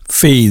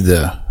feed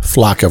the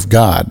flock of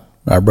God.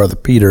 Our brother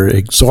Peter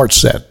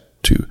exhorts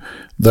that to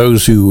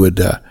those who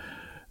would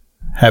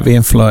have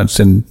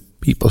influence in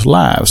people's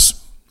lives.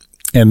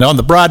 And on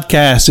the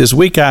broadcast this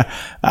week,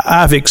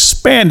 I've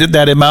expanded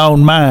that in my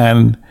own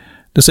mind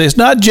to say it's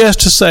not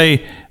just to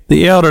say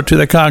the elder to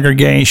the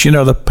congregation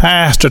or the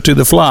pastor to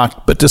the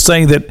flock, but to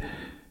say that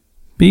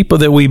people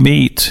that we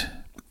meet,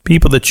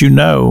 people that you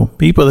know,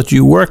 people that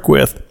you work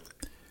with,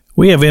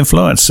 we have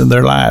influence in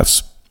their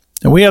lives.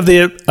 And we have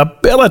the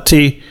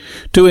ability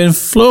to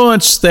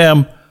influence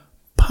them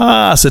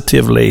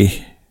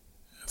positively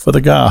for the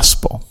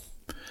gospel.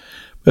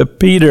 But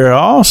Peter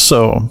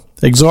also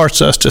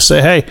exhorts us to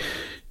say, hey,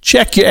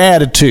 check your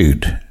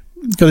attitude.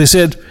 Because he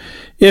said,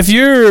 if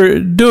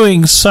you're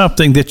doing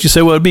something that you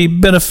say, well, it'd be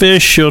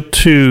beneficial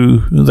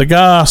to the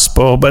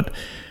gospel, but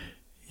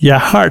your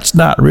heart's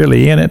not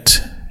really in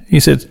it,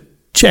 he said,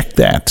 check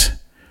that.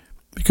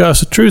 Because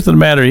the truth of the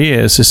matter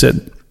is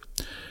that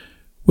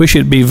we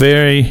should be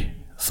very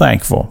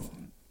thankful.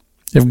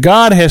 If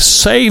God has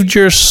saved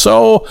your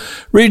soul,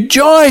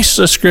 rejoice,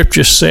 the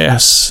scripture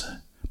says.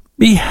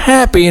 Be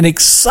happy and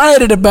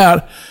excited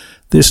about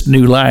this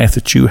new life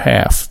that you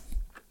have,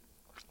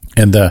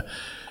 and the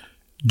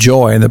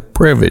joy and the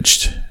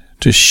privilege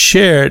to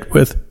share it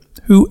with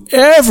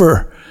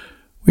whoever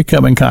we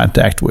come in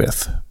contact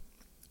with.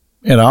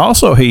 And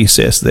also he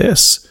says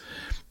this,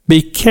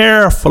 be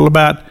careful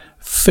about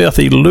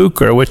filthy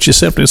lucre, which is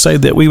simply to say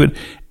that we would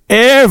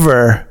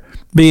ever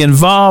be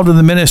involved in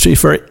the ministry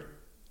for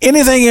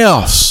anything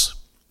else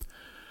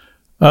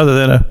other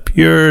than a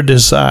pure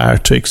desire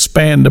to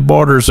expand the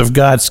borders of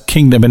God's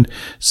kingdom and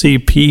see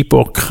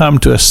people come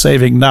to a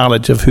saving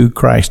knowledge of who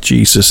Christ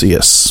Jesus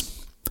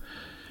is.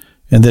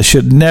 And this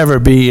should never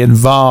be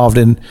involved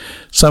in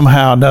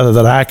somehow or another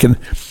that I can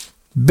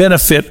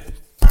benefit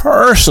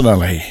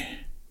personally.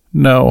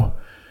 No,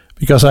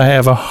 because I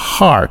have a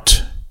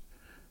heart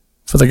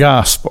for the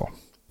gospel.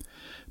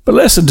 But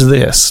listen to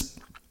this.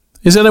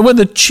 He said, when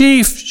the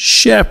chief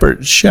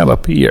shepherd shall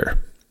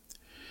appear,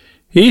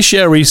 ye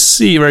shall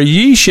receive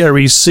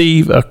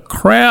a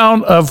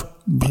crown of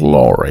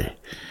glory.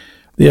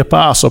 The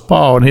Apostle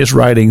Paul, in his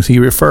writings, he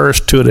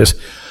refers to it as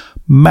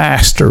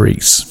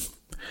masteries.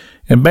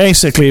 And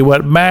basically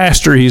what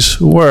masteries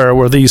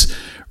were these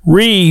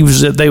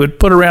wreaths that they would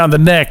put around the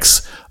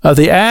necks of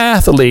the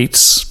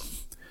athletes,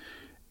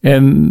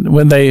 and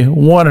when they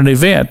won an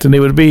event, and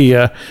it would be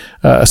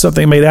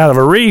something made out of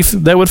a wreath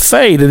that would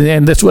fade.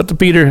 And that's what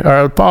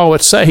Paul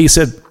would say. He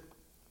said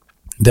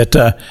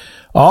that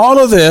all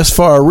of this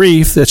for a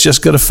wreath that's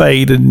just going to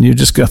fade and you're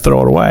just going to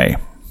throw it away.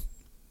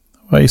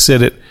 Well, he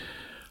said it,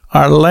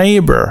 our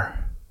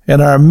labor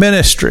and our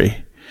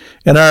ministry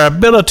and our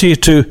ability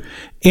to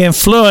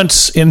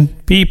influence in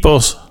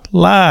people's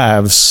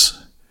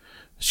lives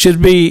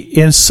should be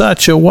in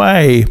such a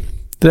way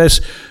that it's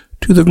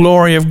to the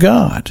glory of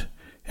God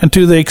and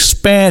to the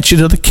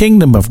expansion of the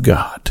kingdom of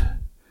God.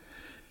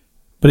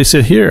 But he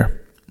said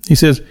here, he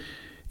says,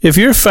 if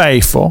you're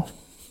faithful,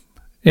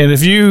 and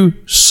if you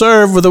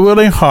serve with a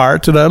willing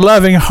heart and a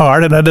loving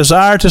heart and a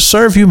desire to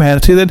serve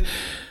humanity, then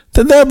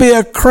there'll be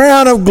a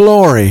crown of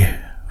glory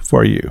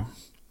for you.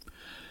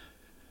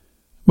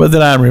 But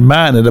then I'm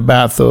reminded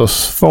about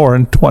those 4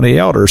 and 20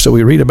 elders that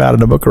we read about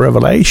in the book of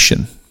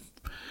Revelation.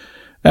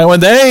 And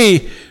when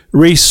they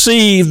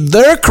received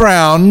their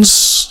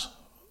crowns,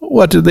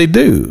 what did they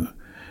do?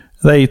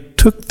 They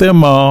took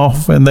them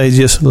off and they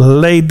just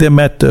laid them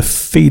at the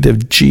feet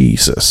of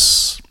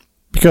Jesus,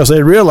 because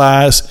they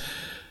realized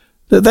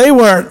that they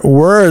weren't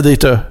worthy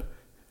to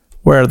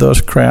wear those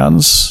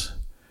crowns.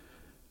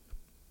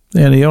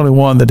 And the only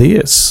one that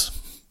is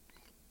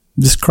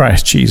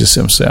Christ Jesus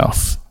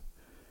himself.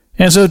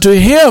 And so to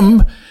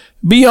him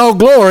be all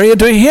glory, and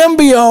to him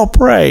be all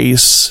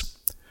praise.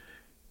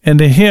 And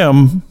to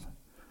him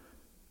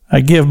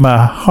I give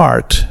my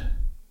heart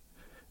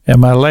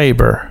and my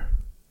labor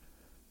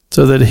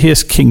so that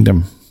his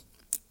kingdom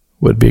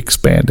would be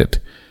expanded.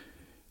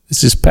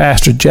 This is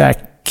Pastor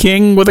Jack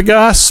King with the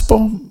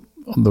gospel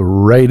on the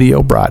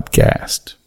radio broadcast.